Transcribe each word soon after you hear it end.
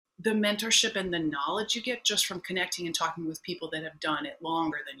the mentorship and the knowledge you get just from connecting and talking with people that have done it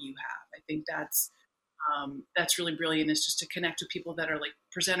longer than you have. I think that's really brilliant, is just to connect with people that are like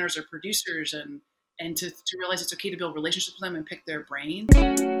presenters or producers, and to realize it's okay to build relationships with them and pick their brain.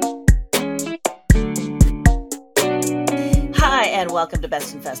 Hi, and welcome to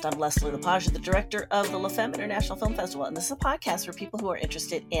Best in Fest. I'm Leslie Lepage, the director of the La Femme International Film Festival, and this is a podcast for people who are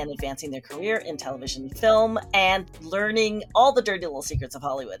interested in advancing their career in television and film and learning all the dirty little secrets of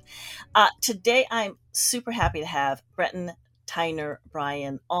Hollywood. Today, I'm super happy to have Bretton Tyner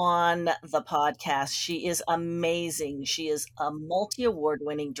Bryan on the podcast. She is amazing. She is a multi-award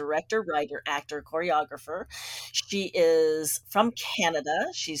winning director, writer, actor, choreographer. She is from Canada.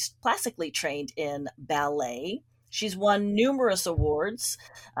 She's classically trained in ballet. She's won numerous awards,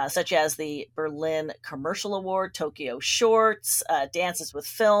 such as the Berlin Commercial Award, Tokyo Shorts, Dances with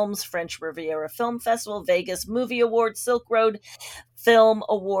Films, French Riviera Film Festival, Vegas Movie Awards, Silk Road Film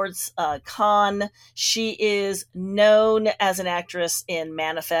Awards, Cannes. She is known as an actress in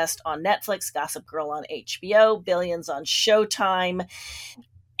Manifest on Netflix, Gossip Girl on HBO, Billions on Showtime.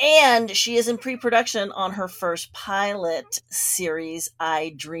 And she is in pre-production on her first pilot series,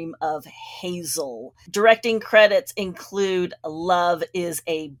 I Dream of Hazel. Directing credits include Love is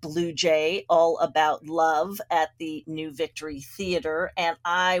a Blue Jay, all about love, at the New Victory Theater. And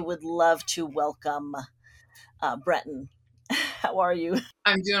I would love to welcome Bretton. How are you?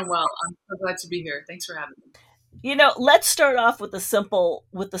 I'm doing well. I'm so glad to be here. Thanks for having me. You know, let's start off with the simple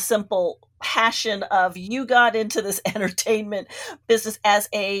passion of you got into this entertainment business as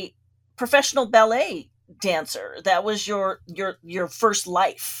a professional ballet dancer. That was your first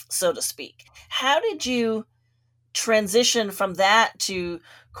life, so to speak. How did you transition from that to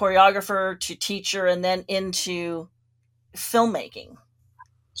choreographer to teacher and then into filmmaking?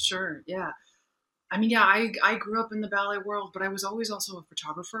 Sure. Yeah. I mean, yeah, I grew up in the ballet world, but I was always also a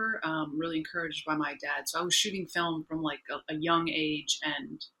photographer, really encouraged by my dad. So I was shooting film from like a young age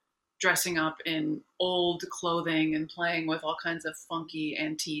and dressing up in old clothing and playing with all kinds of funky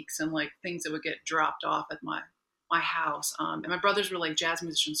antiques and like things that would get dropped off at my house. And my brothers were like jazz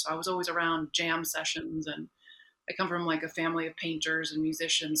musicians, so I was always around jam sessions, and I come from like a family of painters and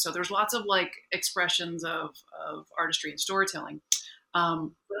musicians. So there's lots of like expressions of artistry and storytelling.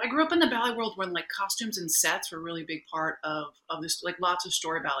 But I grew up in the ballet world when like costumes and sets were a really big part of this, like lots of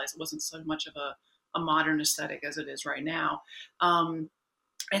story ballets. It wasn't so much of a modern aesthetic as it is right now.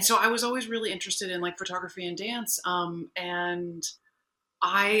 And so I was always really interested in like photography and dance. And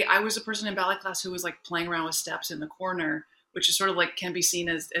I was a person in ballet class who was like playing around with steps in the corner, which is sort of like can be seen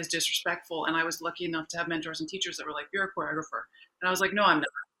as disrespectful. And I was lucky enough to have mentors and teachers that were like, "You're a choreographer." And I was like, "No, I'm not.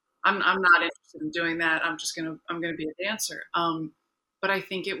 I'm not interested in doing that. I'm gonna be a dancer." But I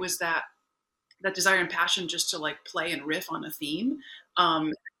think it was that desire and passion just to like play and riff on a theme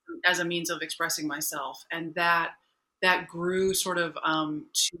as a means of expressing myself, and that grew sort of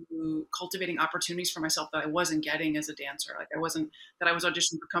to cultivating opportunities for myself that I wasn't getting as a dancer. Like I was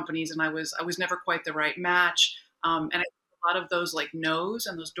auditioning for companies, and I was never quite the right match. And a lot of those like no's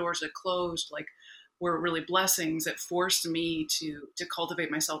and those doors that closed like were really blessings that forced me to cultivate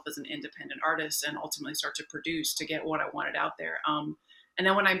myself as an independent artist and ultimately start to produce to get what I wanted out there. And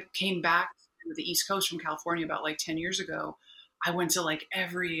then when I came back to the East Coast from California about like 10 years ago, I went to like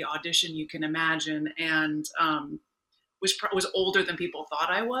every audition you can imagine, and was older than people thought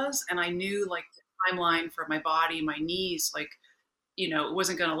I was. And I knew like the timeline for my body, my knees, like, you know, it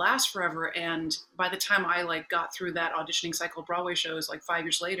wasn't going to last forever. And by the time I like got through that auditioning cycle, Broadway shows, like 5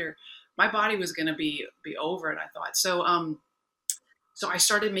 years later, my body was going to be over it, I thought. So, so I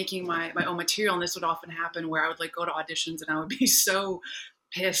started making my own material, and this would often happen where I would like go to auditions and I would be so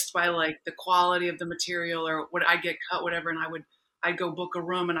pissed by like the quality of the material or what I'd get cut, whatever. And I'd go book a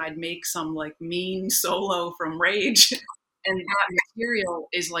room and I'd make some like mean solo from Rage. And that material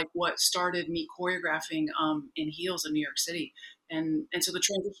is like what started me choreographing in heels in New York City. And so the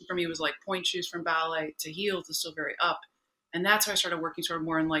transition for me was like point shoes from ballet to heels is still very up. And that's how I started working sort of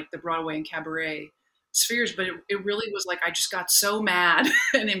more in like the Broadway and cabaret spheres. But it really was like I just got so mad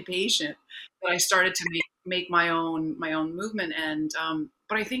and impatient that I started to make my own movement. And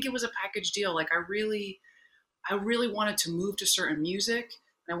but I think it was a package deal. Like I really wanted to move to certain music,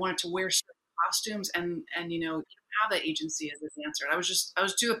 and I wanted to wear certain costumes, and you know, have that agency as a dancer. I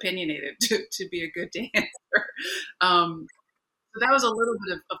was too opinionated to be a good dancer. So that was a little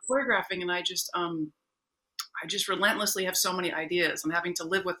bit of choreographing, and I just relentlessly have so many ideas, and having to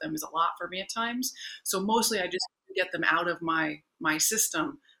live with them is a lot for me at times. So mostly I just get them out of my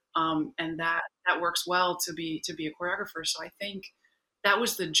system, and that works well to be a choreographer. So I think that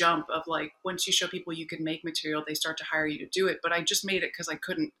was the jump of like, once you show people you can make material, they start to hire you to do it. But I just made it because I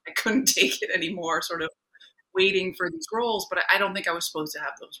couldn't take it anymore, sort of waiting for these roles. But I don't think I was supposed to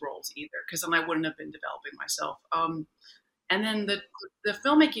have those roles either, because then I wouldn't have been developing myself. And then the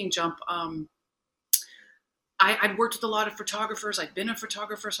filmmaking jump, I'd worked with a lot of photographers. I'd been a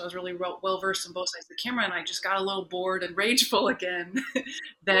photographer, so I was really well versed in both sides of the camera. And I just got a little bored and rageful again.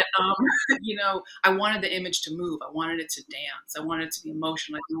 That I wanted the image to move. I wanted it to dance. I wanted it to be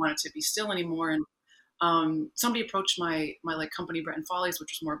emotional. I didn't want it to be still anymore. And somebody approached my like company, Breton Follies,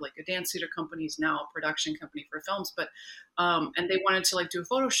 which was more of like a dance theater company, is now a production company for films. But and they wanted to like do a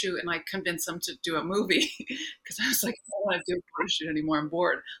photo shoot, and I convinced them to do a movie because I was like, I don't want to do a photo shoot anymore. I'm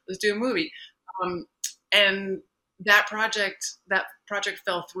bored. Let's do a movie. And that project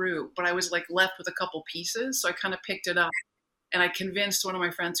fell through, but I was like left with a couple pieces. So I kind of picked it up, and I convinced one of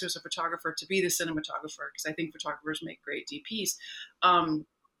my friends who was a photographer to be the cinematographer, because I think photographers make great DPs. And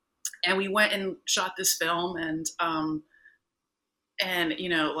we went and shot this film, and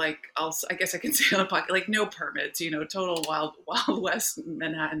like I guess I can say on a podcast, like no permits, total wild west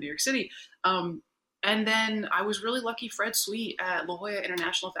Manhattan, New York City. And then I was really lucky. Fred Sweet at La Jolla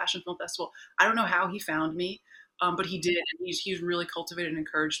International Fashion Film Festival. I don't know how he found me, but he did. And he's really cultivated and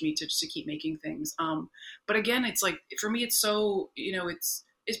encouraged me to keep making things. But again, it's like, for me, it's so, it's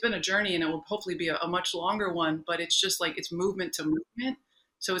been a journey, and it will hopefully be a much longer one, but it's just like, it's movement to movement.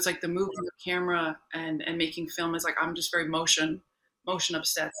 So it's like the movement of the camera and making film is like, I'm just very motion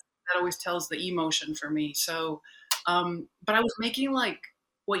obsessed. That always tells the emotion for me. So, but I was making like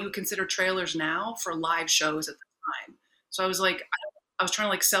what you would consider trailers now for live shows at the time. So I was like, I was trying to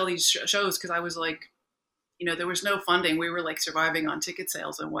like sell these shows, because I was like, there was no funding. We were like surviving on ticket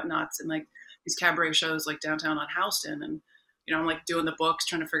sales and whatnots, and like these cabaret shows like downtown on Houston. And, I'm like doing the books,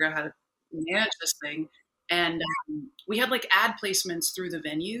 trying to figure out how to manage this thing. And we had like ad placements through the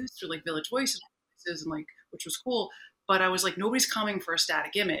venues, through like Village Voice and like, which was cool. But I was like, nobody's coming for a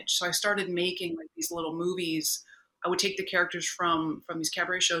static image. So I started making like these little movies. I would take the characters from these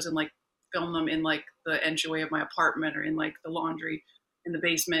cabaret shows and like film them in like the entryway of my apartment, or in like the laundry in the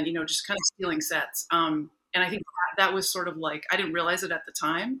basement, just kind of stealing sets. And I think that was sort of like, I didn't realize it at the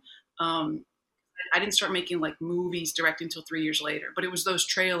time. I didn't start making like movies directing until 3 years later, but it was those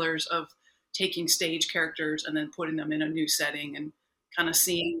trailers of taking stage characters and then putting them in a new setting, and kind of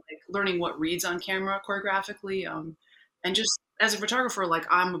seeing, like, learning what reads on camera choreographically. And just as a photographer, like,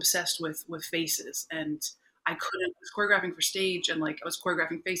 I'm obsessed with faces, and I was choreographing for stage, and like I was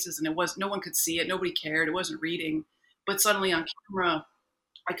choreographing faces, and no one could see it. Nobody cared. It wasn't reading, but suddenly on camera,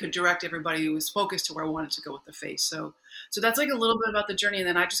 I could direct everybody who was focused to where I wanted to go with the face. So that's like a little bit about the journey. And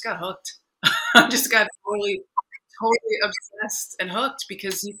then I just got hooked. I just got totally obsessed and hooked,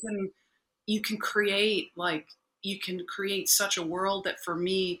 because you can create such a world that for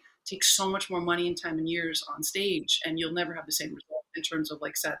me takes so much more money and time and years on stage, and you'll never have the same result in terms of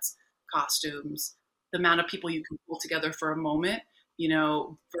like sets, costumes, the amount of people you can pull together for a moment,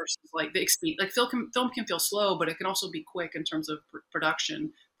 versus like the experience. Like film can feel slow, but it can also be quick in terms of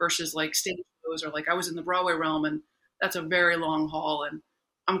production, versus like stage shows, or like I was in the Broadway realm, and that's a very long haul, and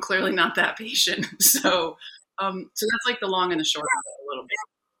I'm clearly not that patient. So that's like the long and the short of it a little bit.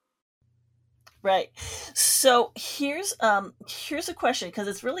 Right. So here's a question, because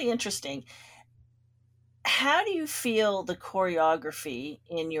it's really interesting. How do you feel the choreography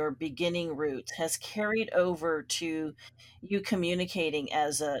in your beginning roots has carried over to you communicating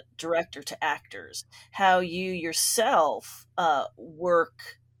as a director to actors? How you yourself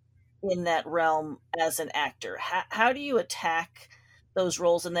work in that realm as an actor? How do you attack those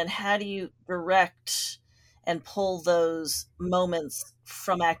roles, and then how do you direct and pull those moments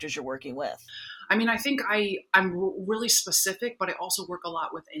from actors you're working with? I mean, I think I'm really specific, but I also work a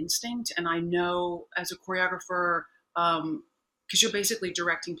lot with instinct. And I know as a choreographer, because you're basically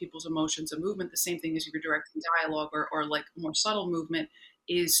directing people's emotions and movement, the same thing as if you're directing dialogue or like more subtle movement,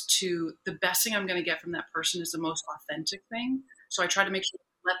 is the best thing I'm going to get from that person is the most authentic thing. So I try to make sure to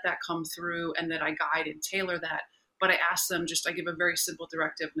let that come through, and that I guide and tailor that. But I ask them, I give a very simple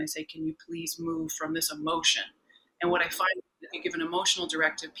directive, and I say, can you please move from this emotion? And what I find, if you give an emotional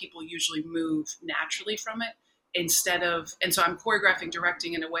directive, people usually move naturally from it and so I'm choreographing,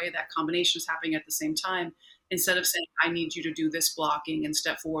 directing in a way that combination is happening at the same time, instead of saying, I need you to do this blocking and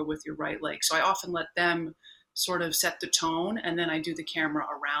step forward with your right leg. So I often let them sort of set the tone, and then I do the camera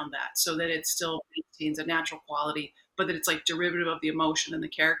around that, so that it still maintains a natural quality, but that it's like derivative of the emotion and the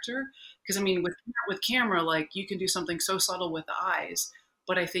character. Because I mean, with camera, like, you can do something so subtle with the eyes,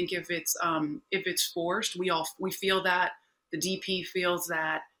 but I think if it's forced, we feel that, the DP feels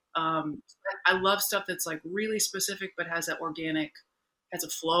that. I love stuff that's like really specific, but has that organic has a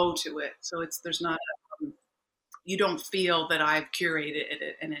flow to it. So there's not, you don't feel that I've curated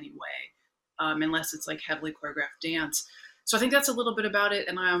it in any way, unless it's like heavily choreographed dance. So I think that's a little bit about it.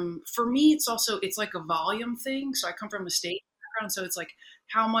 And for me, it's like a volume thing. So I come from a stage background, so it's like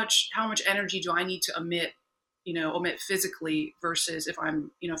how much energy do I need to omit physically versus if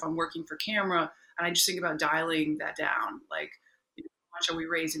I'm working for camera, and I just think about dialing that down, like how much are we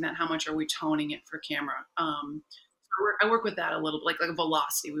raising that, how much are we toning it for camera. I work with that a little bit, like a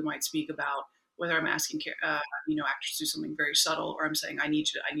velocity. We might speak about whether I'm asking actors to do something very subtle, or I'm saying I need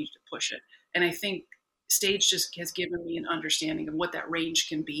you to push it. And I think stage just has given me an understanding of what that range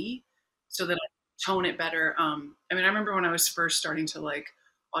can be, so that I tone it better. I remember when I was first starting to like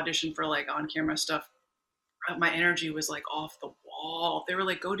audition for like on camera stuff, my energy was like off the wall. They were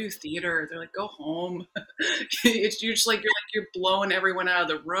like, go do theater. They're like, go home. You're just like, you're blowing everyone out of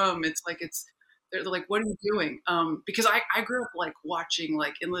the room. They're like, what are you doing? Because I grew up like watching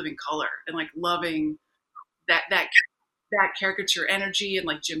like In Living Color and like loving that caricature energy, and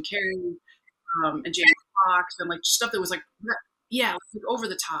like Jim Carrey, and Jamie Foxx, and like stuff that was like, yeah, like over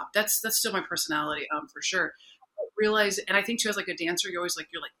the top. That's still my personality, for sure. Realize, and I think too, as like a dancer, you're like,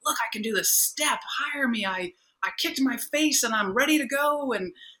 look, I can do this step, hire me. I kicked my face and I'm ready to go.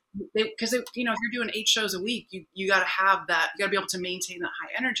 And because if you're doing 8 shows a week, you got to have that, you got to be able to maintain that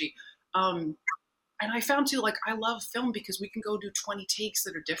high energy. And I found too, like, I love film because we can go do 20 takes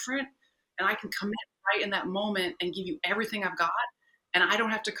that are different, and I can commit right in that moment and give you everything I've got, and I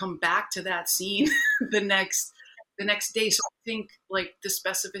don't have to come back to that scene the next day. So I think like the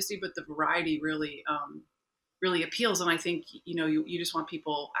specificity, but the variety really appeals. And I think, you just want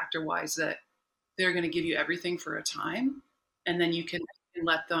people actor wise that they're going to give you everything for a time, and then you can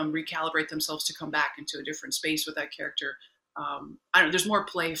let them recalibrate themselves to come back into a different space with that character. I don't know, there's more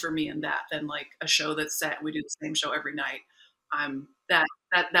play for me in that than like a show that's set. We do the same show every night.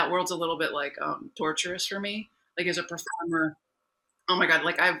 That world's a little bit like, torturous for me. Like as a performer, oh my God,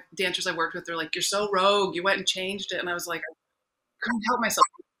 like dancers I worked with, they're like, you're so rogue. You went and changed it. And I was like, I couldn't help myself.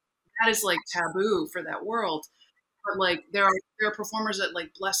 That is like taboo for that world. But like there are performers that,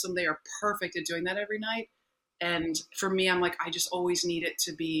 like, bless them, they are perfect at doing that every night. And for me, I'm like, I just always need it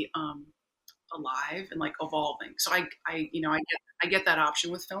to be alive and like evolving. So I get that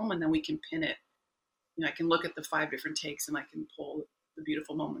option with film, and then we can pin it. I can look at the 5 different takes and I can pull the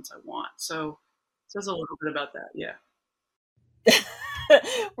beautiful moments I want. So it's a little bit about that. Yeah.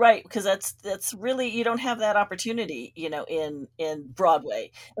 Right, because that's really, you don't have that opportunity, in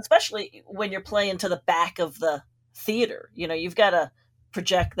Broadway, especially when you're playing to the back of the theater. You've got to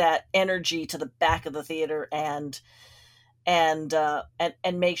project that energy to the back of the theater and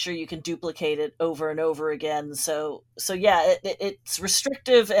make sure you can duplicate it over and over again. So yeah, it's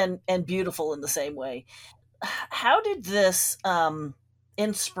restrictive and beautiful in the same way. How did this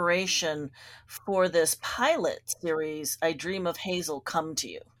inspiration for this pilot series, I Dream of Hazel, come to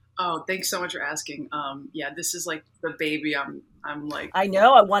you? Oh, thanks so much for asking. Yeah, this is like the baby. I'm like, I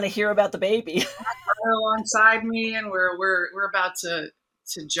know, I want to hear about the baby. alongside me, and we're about to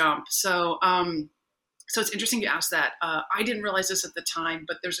jump. So it's interesting you asked that. I didn't realize this at the time,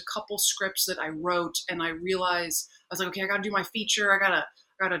 but there's a couple scripts that I wrote, and I realized, I was like, okay, I got to do my feature. I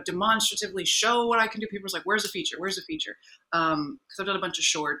gotta demonstratively show what I can do. People's like, where's the feature? Where's the feature? Because I've done a bunch of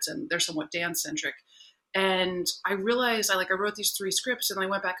shorts, and they're somewhat dance centric. And I realized I wrote these 3 scripts, and I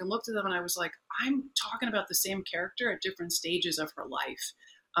went back and looked at them, and I was like, I'm talking about the same character at different stages of her life,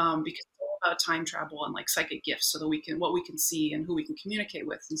 because it's all about time travel and like psychic gifts, so that what we can see and who we can communicate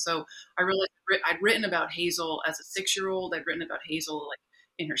with. And so I realized I'd written about Hazel as a 6-year-old. I'd written about Hazel like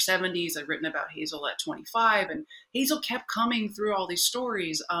in her 70s. I'd written about Hazel at 25, and Hazel kept coming through all these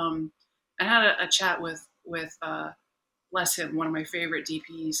stories. I had a chat with bless him, one of my favorite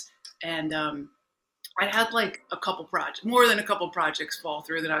DPs, and I had like more than a couple projects fall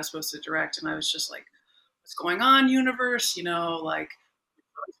through that I was supposed to direct, and I was just like, what's going on, universe? Like,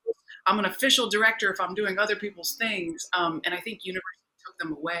 I'm an official director if I'm doing other people's things. And I think universe took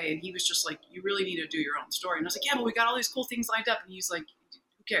them away, and he was just like, you really need to do your own story. And I was like, yeah, but we got all these cool things lined up. And he's like,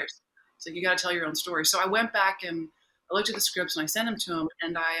 who cares? It's like, you got to tell your own story. So I went back and I looked at the scripts and I sent them to him,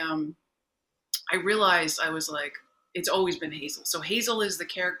 and I realized, I was like, it's always been Hazel. So Hazel is the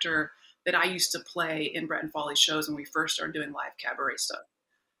character that I used to play in Brett and Foley's shows when we first started doing live cabaret stuff.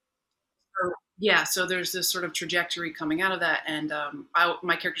 So, yeah, so there's this sort of trajectory coming out of that. And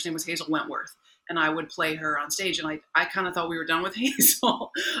my character's name was Hazel Wentworth, and I would play her on stage. And I kind of thought we were done with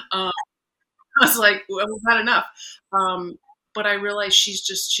Hazel. I was like, well, we've had enough. But I realized she's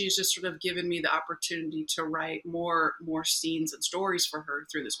just sort of given me the opportunity to write more scenes and stories for her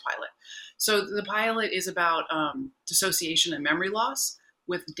through this pilot. So the pilot is about dissociation and memory loss.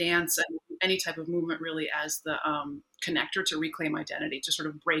 with dance and any type of movement really as the connector to reclaim identity, to sort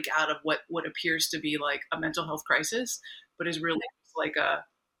of break out of what appears to be like a mental health crisis, but is really like a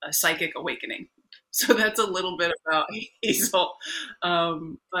psychic awakening. So that's a little bit about Hazel.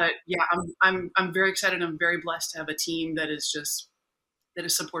 But yeah, I'm very excited. I'm very blessed to have a team that has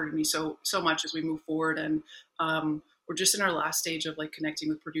supported me so much as we move forward. And we're just in our last stage of like connecting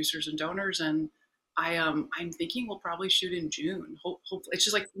with producers and donors. And I'm thinking we'll probably shoot in June. Hopefully, it's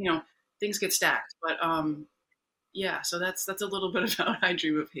just like, things get stacked. But yeah, so that's a little bit about I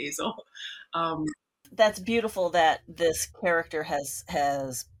Dream of Hazel. That's beautiful that this character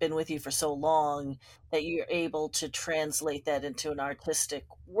has been with you for so long that you're able to translate that into an artistic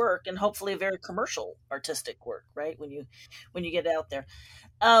work, and hopefully a very commercial artistic work, right? When you get out there.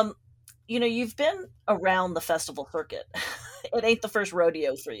 Um, you've been around the festival circuit. It ain't the first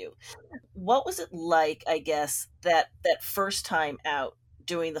rodeo for you. What was it like, I guess, that first time out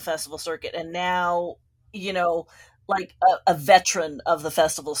doing the festival circuit, and now, you know, like a veteran of the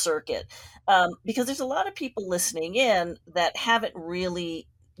festival circuit? Because there's a lot of people listening in that haven't really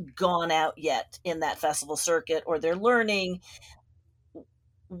gone out yet in that festival circuit, or they're learning.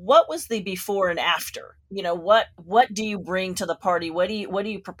 What was the before and after? What do you bring to the party? What are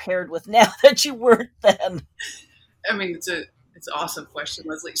you prepared with now that you weren't then? I mean, it's an awesome question,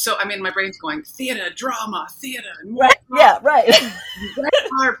 Leslie. So, I mean, my brain's going theater, drama, theater, and more Right. Yeah, right. red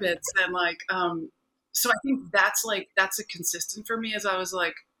carpets, and like, so I think that's a consistent for me. As I was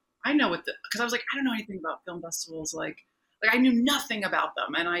like, I know because I was like, I don't know anything about film festivals, like I knew nothing about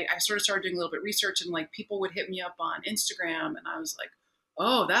them, and I sort of started doing a little bit of research, and like people would hit me up on Instagram, and I was like,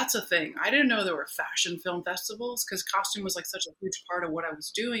 oh, that's a thing. I didn't know there were fashion film festivals, because costume was like such a huge part of what I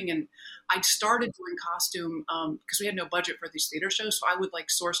was doing. And I'd started doing costume because we had no budget for these theater shows. So I would like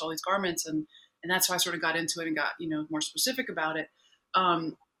source all these garments, and that's how I sort of got into it and got, more specific about it.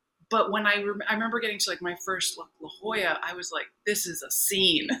 But when I remember getting to like my first La Jolla, I was like, this is a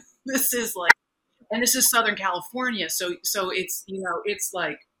scene. This is like, and this is Southern California. So it's, it's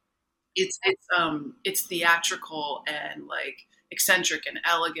like, it's theatrical and like eccentric and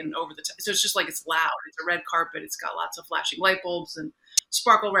elegant and over the top. So it's just like, it's loud. It's a red carpet. It's got lots of flashing light bulbs and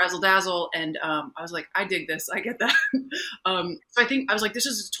sparkle, razzle dazzle. And I was like, I dig this. I get that. So I think I was like, this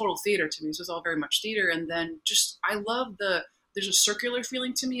is total theater to me. So it's all very much theater. And then I love there's a circular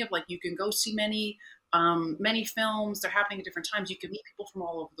feeling to me of like, you can go see many films. They're happening at different times. You can meet people from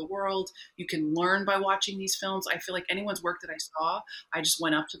all over the world. You can learn by watching these films. I feel like anyone's work that I saw, I just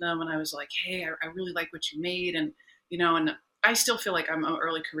went up to them and I was like, hey, I really like what you made. And, and I still feel like I'm an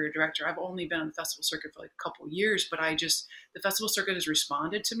early career director. I've only been on the festival circuit for like a couple of years, but the festival circuit has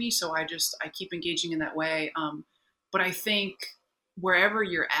responded to me. So I keep engaging in that way. But I think wherever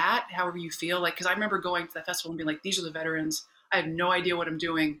you're at, however you feel, like, cause I remember going to that festival and being like, these are the veterans. I have no idea what I'm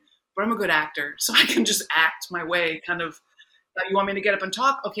doing, but I'm a good actor. So I can just act my way kind of. You want me to get up and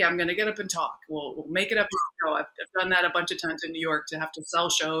talk? Okay, I'm going to get up and talk. We'll make it up. I've done that a bunch of times in New York to have to sell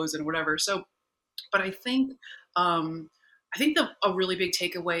shows and whatever. So, but I think a really big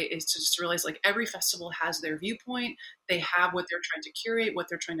takeaway is to just realize like every festival has their viewpoint. They have what they're trying to curate, what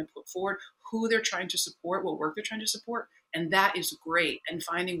they're trying to put forward, who they're trying to support, what work they're trying to support. And that is great. And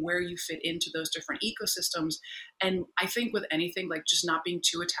finding where you fit into those different ecosystems. And I think with anything, like just not being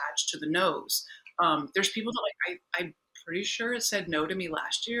too attached to the no's. There's people that like, I'm pretty sure it said no to me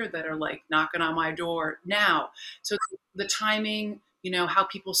last year that are like knocking on my door now. So the timing, how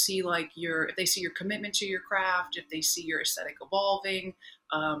people see like if they see your commitment to your craft, if they see your aesthetic evolving.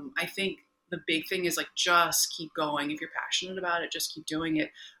 I think the big thing is like, just keep going. If you're passionate about it, just keep doing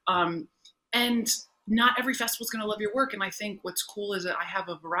it. And not every festival is going to love your work. And I think what's cool is that I have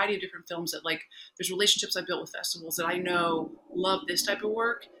a variety of different films that like, there's relationships I built with festivals that I know love this type of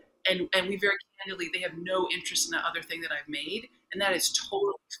work. And we very candidly, they have no interest in the other thing that I've made. And that is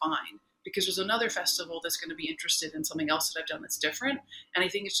totally fine, because there's another festival that's going to be interested in something else that I've done that's different. And I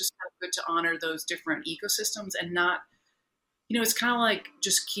think it's just kind of good to honor those different ecosystems and not, it's kind of like,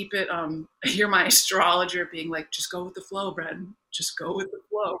 just keep it, you're my astrologer being like, just go with the flow, Bren, just go with the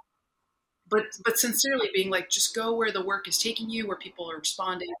flow. But sincerely being like, just go where the work is taking you, where people are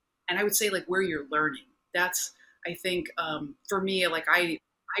responding. And I would say like where you're learning. That's, I think, for me, like I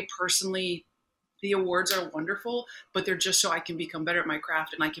personally, the awards are wonderful, but they're just so I can become better at my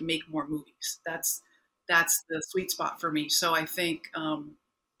craft and I can make more movies. That's the sweet spot for me. So I think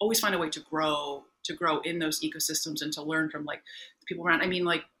always find a way to grow in those ecosystems and to learn from like the people around. I mean,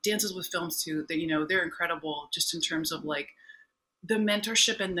 like Dances with Films too, that, they're incredible just in terms of like the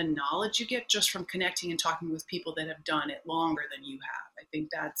mentorship and the knowledge you get just from connecting and talking with people that have done it longer than you have. I think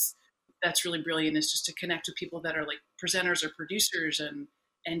that's really brilliant, is just to connect with people that are like presenters or producers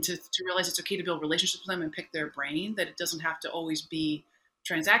and to realize it's okay to build relationships with them and pick their brain, that it doesn't have to always be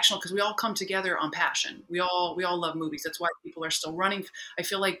transactional, because we all come together on passion. We all love movies. That's why people are still running. I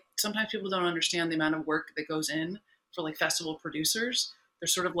feel like sometimes people don't understand the amount of work that goes in for like festival producers. They're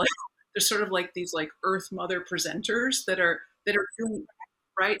sort of like these like Earth Mother presenters that are doing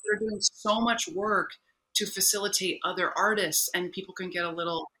right. They're doing so much work to facilitate other artists, and people can get a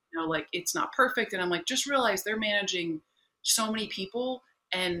little, like it's not perfect. And I'm like, just realize they're managing so many people,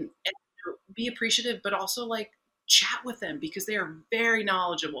 and be appreciative, but also like chat with them, because they are very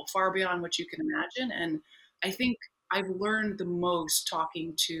knowledgeable, far beyond what you can imagine. And I think I've learned the most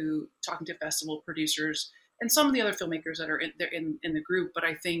talking to festival producers and some of the other filmmakers that are in the group. But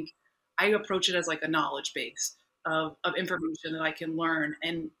I think I approach it as like a knowledge base of information that I can learn,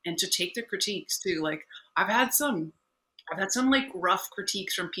 and to take the critiques too. Like I've had some like rough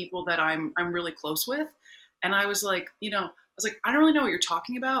critiques from people that I'm really close with. And I was like, I don't really know what you're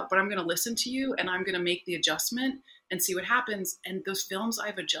talking about, but I'm going to listen to you, and I'm going to make the adjustment and see what happens. And those films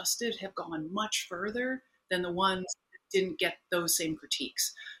I've adjusted have gone much further than the ones that didn't get those same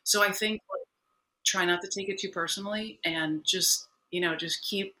critiques. So I think like, try not to take it too personally, and just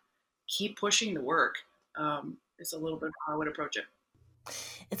keep pushing the work. Is a little bit how I would approach it.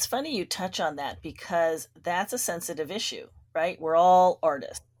 It's funny you touch on that, because that's a sensitive issue, right? We're all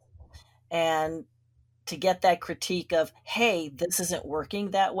artists. And to get that critique of, hey, this isn't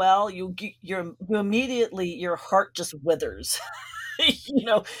working that well, you immediately, your heart just withers.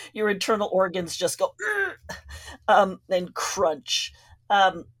 Your internal organs just go and crunch.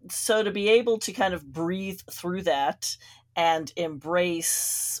 So to be able to kind of breathe through that and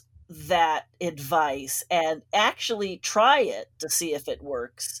embrace that advice and actually try it to see if it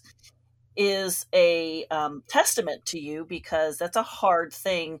works is a testament to you, because that's a hard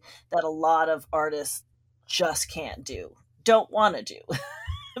thing that a lot of artists just can't do, don't want to do.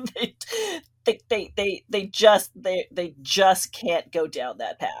 they just can't go down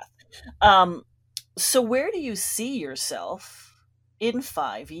that path. So where do you see yourself in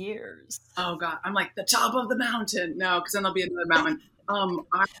 5 years? Oh God, I'm like the top of the mountain. No, because then there'll be another mountain.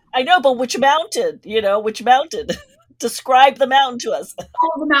 I know, but which mountain? Which mountain? Describe the mountain to us.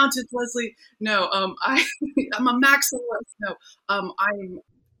 All the mountains, Leslie. No, I'm a maximalist. No, I'm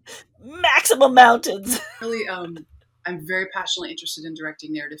maximum mountains. Really, I'm very passionately interested in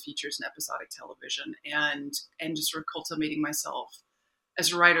directing narrative features and episodic television, and just sort of cultivating myself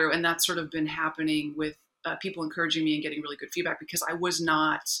as a writer. And that's sort of been happening with people encouraging me and getting really good feedback, because I was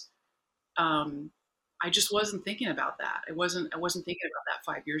not. I just wasn't thinking about that. I wasn't thinking about that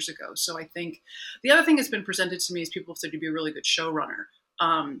 5 years ago. So I think the other thing that's been presented to me is people have said to be a really good showrunner.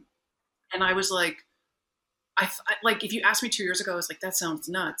 And I was like, like, if you asked me 2 years ago, I was like, that sounds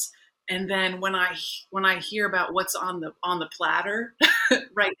nuts. And then when I hear about what's on the platter,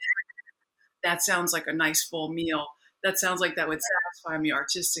 right, that sounds like a nice full meal. That sounds like that would satisfy me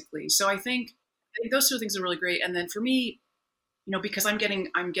artistically. So I think those two things are really great. And then for me, because I'm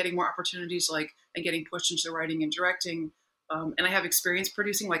getting more opportunities, like, and getting pushed into writing and directing, and I have experience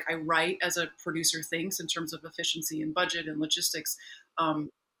producing. Like, I write as a producer thinks in terms of efficiency and budget and logistics.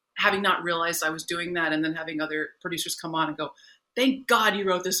 Having not realized I was doing that, and then having other producers come on and go, "Thank God you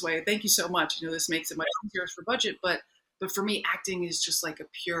wrote this way. Thank you so much. This makes it much easier for budget." But for me, acting is just like a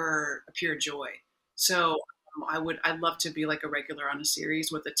pure joy. So I'd love to be like a regular on a series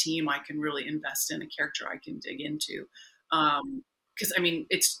with a team I can really invest in, a character I can dig into. Because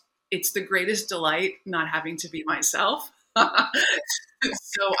it's the greatest delight not having to be myself.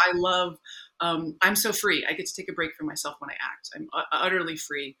 So I love, I'm so free. I get to take a break from myself when I act. I'm utterly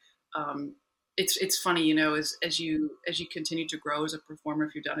free. It's funny, as you continue to grow as a performer,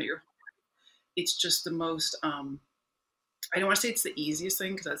 if you've done it your whole life, it's just the most, I don't want to say it's the easiest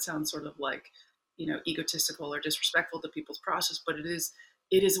thing, because that sounds sort of like, egotistical or disrespectful to people's process, but it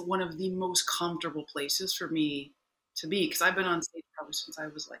is one of the most comfortable places for me to be, because I've been on stage probably since I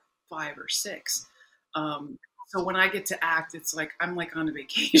was like 5 or 6. So when I get to act, it's like I'm like on a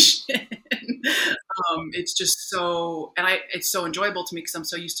vacation. It's just so, and it's so enjoyable to me, because I'm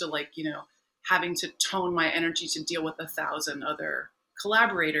so used to, like, having to tone my energy to deal with 1,000 other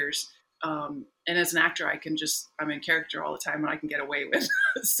collaborators. And as an actor, I'm in character all the time, and I can get away with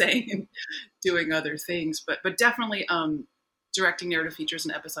saying and doing other things. But definitely directing narrative features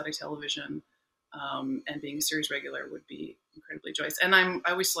and episodic television, and being a series regular would be incredibly joyous. And I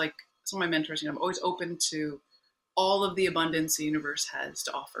always, like some of my mentors, I'm always open to all of the abundance the universe has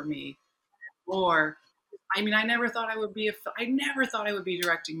to offer me. Or, I never thought I would be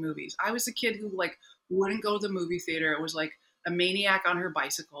directing movies. I was a kid who like wouldn't go to the movie theater. It was like a maniac on her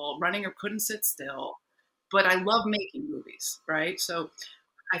bicycle, running or couldn't sit still. But I love making movies, right? So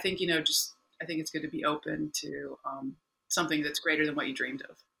I think, I think it's good to be open to something that's greater than what you dreamed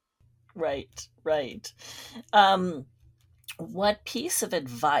of. Right, right. What piece of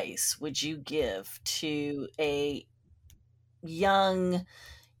advice would you give to a young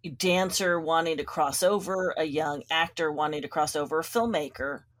dancer wanting to cross over, a young actor wanting to cross over, a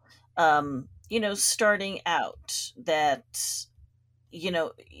filmmaker, starting out that,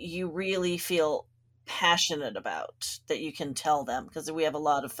 you really feel passionate about, that you can tell them? Because we have a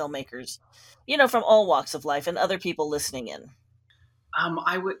lot of filmmakers, from all walks of life and other people listening in.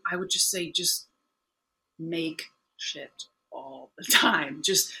 I would just say, just make shit all the time.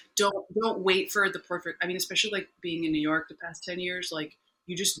 Just don't wait for the perfect. I mean, especially like being in New York the past 10 years, like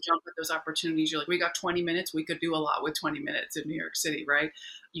you just jump at those opportunities. You're like, we got 20 minutes. We could do a lot with 20 minutes in New York City, right?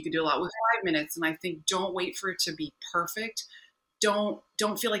 You could do a lot with 5 minutes. And I think don't wait for it to be perfect. Don't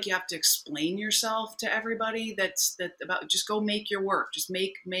feel like you have to explain yourself to everybody. That's about, just go make your work. Just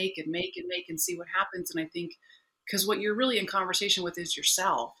make and see what happens. And I think, because what you're really in conversation with is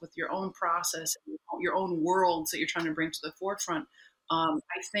yourself, with your own process, your own worlds that you're trying to bring to the forefront. I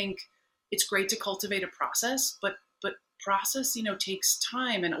think it's great to cultivate a process, but process, takes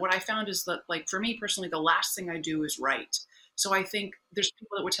time. And what I found is that, like, for me personally, the last thing I do is write. So I think there's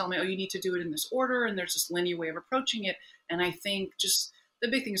people that would tell me, oh, you need to do it in this order, and there's this linear way of approaching it. And I think just the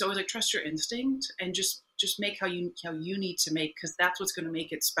big thing is always like, trust your instinct and just make how you need to make, because that's what's going to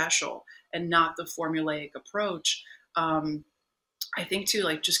make it special, and not the formulaic approach. I think too,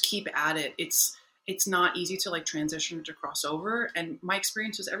 like, just keep at it. It's not easy to like transition or to cross over. And my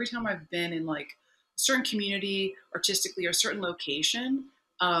experience was, every time I've been in like a certain community artistically or a certain location,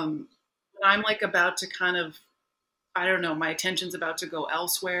 when I'm like about to kind of, I don't know, my attention's about to go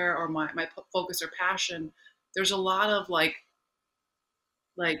elsewhere, or my focus or passion, there's a lot of like,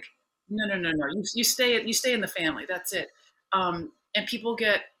 no. You stay in the family. That's it. And people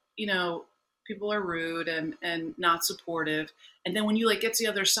get, people are rude and not supportive. And then when you like get to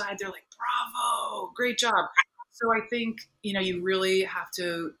the other side, they're like, bravo, great job. So I think, you really have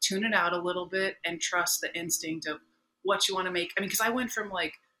to tune it out a little bit and trust the instinct of what you want to make. I mean, because I went from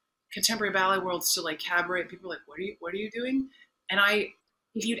like contemporary ballet worlds to like cabaret. People are like, what are you doing? And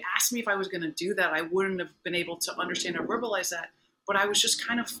if you'd asked me if I was going to do that, I wouldn't have been able to understand or verbalize that. But I was just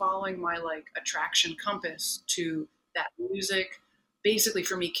kind of following my like attraction compass to that music. Basically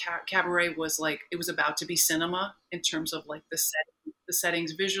for me, cabaret was like, it was about to be cinema in terms of like the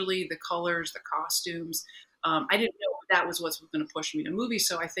settings visually, the colors, the costumes. I didn't know that was what's going to push me to movies.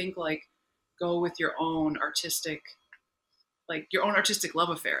 So I think like go with your own artistic love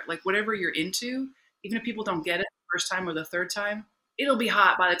affair, like whatever you're into, even if people don't get it the first time or the third time, it'll be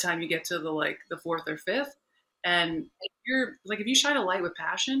hot by the time you get to the fourth or fifth. And if you shine a light with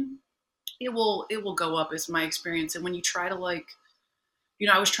passion, it will go up, is my experience. And when you try to like,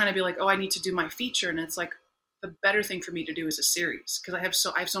 I was trying to be like, oh, I need to do my feature. And it's like, the better thing for me to do is a series, because I have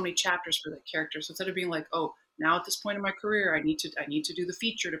so many chapters for that character. So instead of being like, oh, now at this point in my career, I need to do the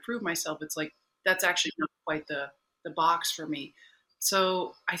feature to prove myself. It's like, that's actually not quite the box for me.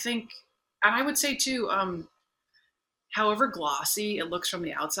 So I think, and I would say too, however glossy it looks from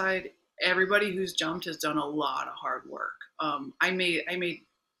the outside, everybody who's jumped has done a lot of hard work. I made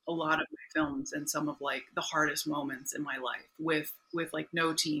a lot of my films in some of like the hardest moments in my life with like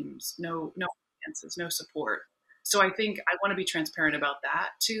no teams, no finances, no support. So I think I want to be transparent about that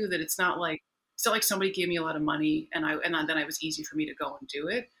too, that it's not like somebody gave me a lot of money and then it was easy for me to go and do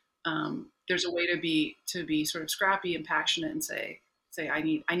it. There's a way to be sort of scrappy and passionate and say I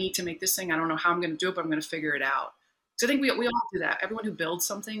need to make this thing. I don't know how I'm going to do it, but I'm going to figure it out. So I think we all do that. Everyone who builds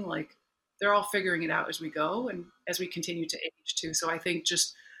something, like, they're all figuring it out as we go and as we continue to age too. So I think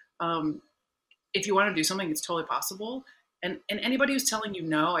just if you want to do something, it's totally possible. And anybody who's telling you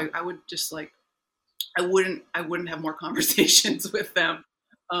no, I would just like, I wouldn't have more conversations with them.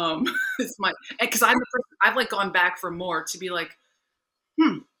 Because I'm the person, I've like gone back for more to be like,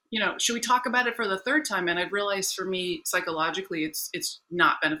 should we talk about it for the third time? And I've realized for me, psychologically, it's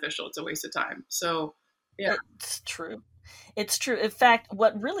not beneficial. It's a waste of time. So yeah. It's true. It's true. In fact,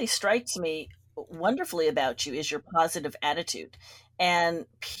 what really strikes me wonderfully about you is your positive attitude. And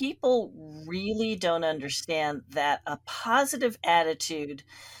people really don't understand that a positive attitude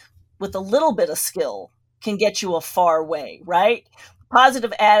with a little bit of skill can get you a far way, right?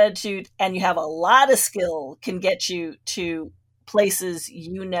 Positive attitude and you have a lot of skill can get you to places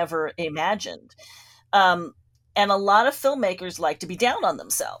you never imagined. And a lot of filmmakers like to be down on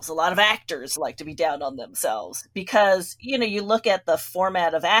themselves. A lot of actors like to be down on themselves because, you look at the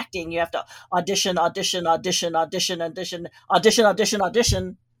format of acting, you have to audition.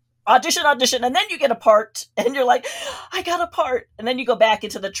 audition, audition, and then you get a part, and you're like, I got a part, and then you go back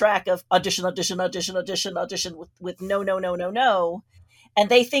into the track of audition, audition, audition, audition, audition with no, no, no, no, no, and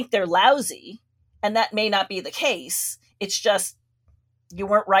they think they're lousy, and that may not be the case. It's just you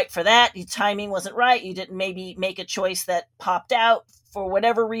weren't right for that. Your timing wasn't right. You didn't maybe make a choice that popped out for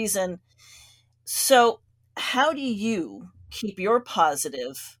whatever reason. So, how do you keep your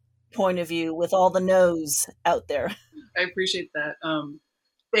positive point of view with all the no's out there? I appreciate that.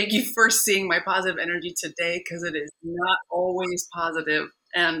 Thank you for seeing my positive energy today, because it is not always positive.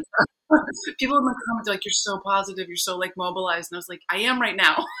 And people in the comments are like, "You're so positive. You're so like mobilized." And I was like, "I am right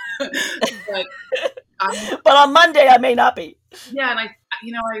now." But but on Monday, I may not be. Yeah, and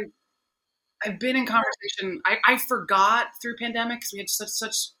I've been in conversation. I forgot through pandemic, because we had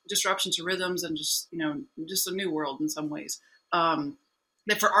such disruption to rhythms, and just just a new world in some ways.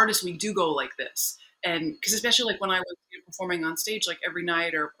 That for artists we do go like this, and because especially like when I was performing on stage like every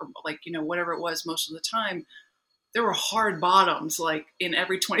night, or like whatever it was most of the time, there were hard bottoms like in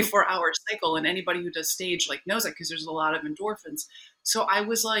every 24-hour cycle, and anybody who does stage like knows that, because there's a lot of endorphins. So I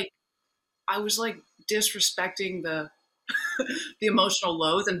was like disrespecting the the emotional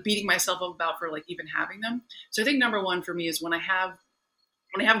lows and beating myself up about for like even having them. So I think number one for me is when I have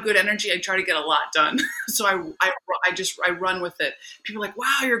good energy, I try to get a lot done. So I run with it. People are like,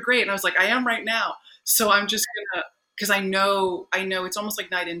 "Wow, you're great," and I was like, "I am right now." So I'm just gonna, because I know it's almost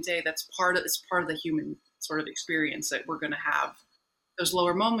like night and day. It's part of the human sort of experience, that we're gonna have those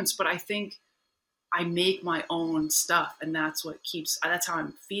lower moments. But I think I make my own stuff, and that's how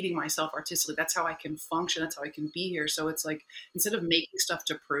I'm feeding myself artistically. That's how I can function. That's how I can be here. So it's like, instead of making stuff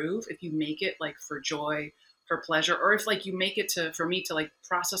to prove, if you make it like for joy, for pleasure, or if like you make it for me to like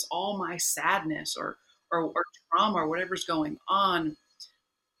process all my sadness or trauma or whatever's going on,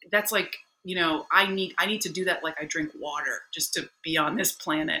 that's like, I need to do that. Like I drink water just to be on this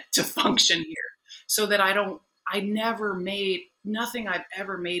planet, to function here, so that nothing I've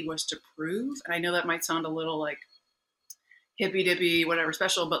ever made was to prove. And I know that might sound a little like hippy dippy, whatever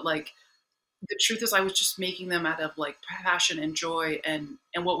special, but like the truth is I was just making them out of like passion and joy, and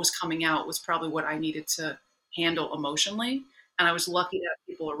what was coming out was probably what I needed to handle emotionally. And I was lucky to have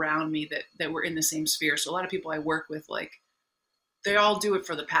people around me that were in the same sphere. So a lot of people I work with, like, they all do it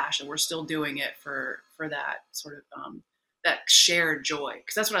for the passion. We're still doing it for that sort of that shared joy.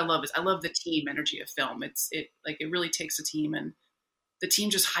 Because that's what I love. I love the team energy of film. It really takes a team, and the team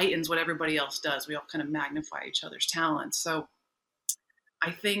just heightens what everybody else does. We all kind of magnify each other's talents. So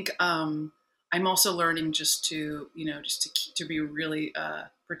I think I'm also learning just to be really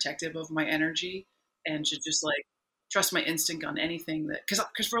protective of my energy, and to just like trust my instinct on anything that,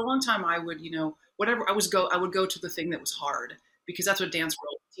 because for a long time I would, whatever I would go to the thing that was hard, because that's what dance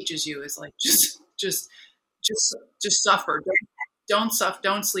world teaches you, is like just suffer. Don't suffer,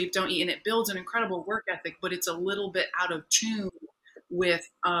 don't sleep, don't eat. And it builds an incredible work ethic, but it's a little bit out of tune with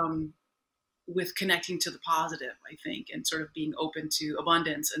connecting to the positive, I think, and sort of being open to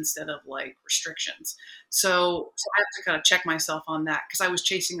abundance instead of like restrictions. So I have to kind of check myself on that, because I was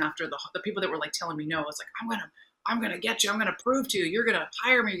chasing after the people that were like telling me no. I was like, I'm gonna get you. I'm gonna prove to you. You're gonna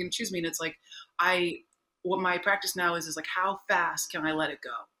hire me. You're gonna choose me. And it's like, what my practice now is like, how fast can I let it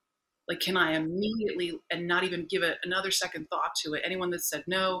go? Like, can I immediately, and not even give it another second thought to it? Anyone that said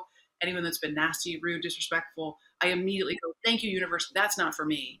no, anyone that's been nasty, rude, disrespectful, I immediately go, thank you, universe. That's not for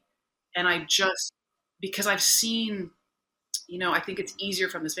me. And because I've seen, I think it's easier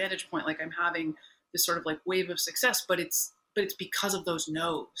from this vantage point. Like, I'm having this sort of like wave of success, but it's because of those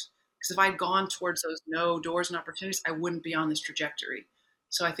no's. Because if I'd gone towards those no doors and opportunities, I wouldn't be on this trajectory.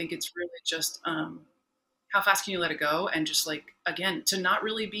 So I think it's really just, how fast can you let it go? And just like, again, to not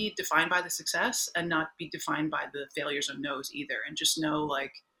really be defined by the success, and not be defined by the failures of no's either. And just know,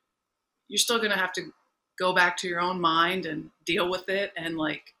 like, you're still going to have to go back to your own mind and deal with it, and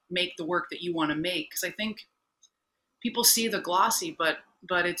like make the work that you want to make. Because I think people see the glossy, but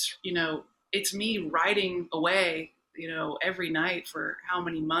it's, it's me writing away, every night for how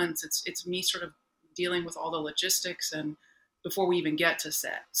many months. It's me sort of dealing with all the logistics, and before we even get to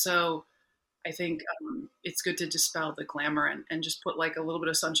set. So I think it's good to dispel the glamour, and just put like a little bit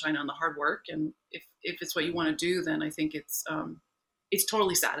of sunshine on the hard work. And if it's what you want to do, then I think it's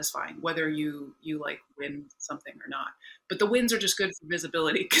totally satisfying, whether you like win something or not. But the wins are just good for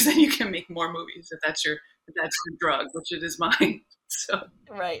visibility, because then you can make more movies if that's your drug, which it is mine. So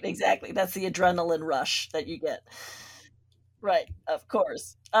right, exactly. That's the adrenaline rush that you get. Right, of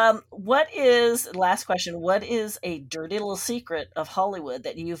course. Last question, what is a dirty little secret of Hollywood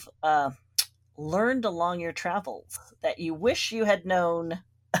that you've learned along your travels that you wish you had known,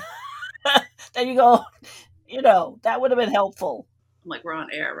 that you go, that would have been helpful? I'm like, we're on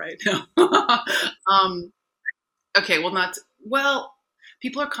air right now. Okay, well,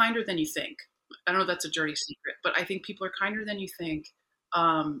 people are kinder than you think. I don't know if that's a dirty secret, but I think people are kinder than you think.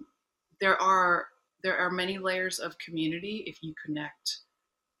 Um, there are many layers of community if you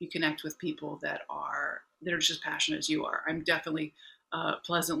connect with people that are just as passionate as you are. I'm definitely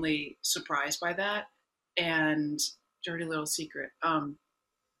pleasantly surprised by that. And dirty little secret.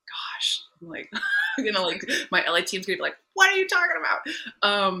 Gosh, I'm like, like my LA team's gonna be like, what are you talking about?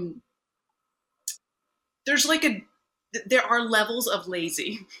 There are levels of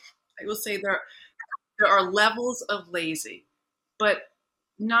lazy. I will say there are levels of lazy, but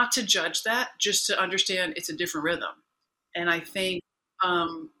not to judge that, just to understand it's a different rhythm. And I think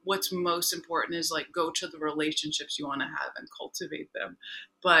what's most important is like go to the relationships you want to have and cultivate them.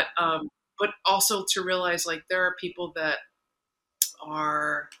 But also to realize like there are people that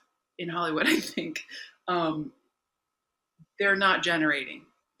are in Hollywood, I think, they're not generating.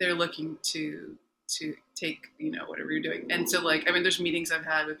 They're looking to take, whatever you're doing. And so like, I mean, there's meetings I've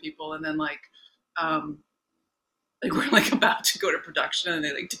had with people and then like we're like about to go to production and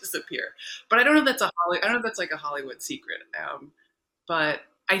they like disappear. But I don't know if that's I don't know if that's like a Hollywood secret. But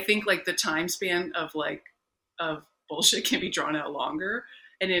I think like the time span of bullshit can be drawn out longer.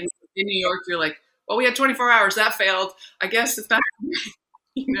 And in New York, you're like, well, we had 24 hours, that failed. I guess it's not,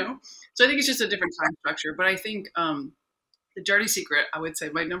 So I think it's just a different time structure. But I think the dirty secret, I would say,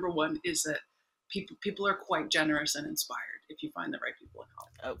 my number one is that people are quite generous and inspired if you find the right people in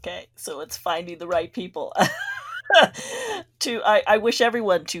Hollywood. Okay, so it's finding the right people. I wish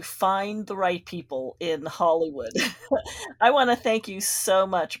everyone to find the right people in Hollywood. I want to thank you so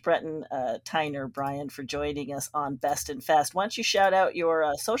much, Bretton Tyner Bryan, for joining us on Best in Fest. Why don't you shout out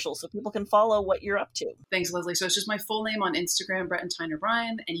your socials so people can follow what you're up to? Thanks, Leslie. So it's just my full name on Instagram, Bretton Tyner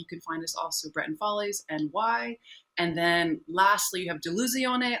Bryan, and you can find us also Bretton Follies, NY. And then lastly, you have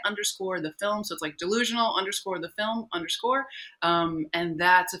Delusione _ the film. So it's like delusional _ the film _ and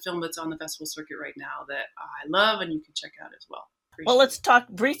that's a film that's on the festival circuit right now that I love and you can check out as well. Well, let's talk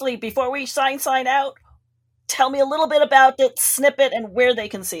briefly before we sign out. Tell me a little bit about it, snippet, and where they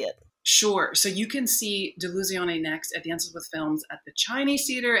can see it. Sure. So you can see Delusione next at Dances with Films at the Chinese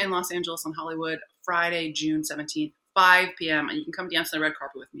Theater in Los Angeles on Hollywood, Friday, June 17th. 5 p.m. and you can come dance on the red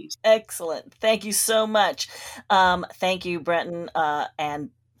carpet with me. Excellent. Thank you so much. Thank you, Bretton. And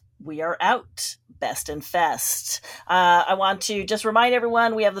we are out. Best in Fest. I want to just remind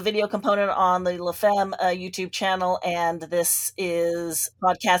everyone we have the video component on the La Femme YouTube channel, and this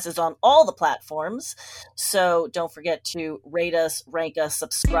podcast is on all the platforms. So don't forget to rate us, rank us,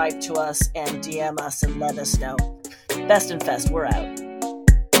 subscribe to us, and DM us and let us know. Best in Fest. We're out.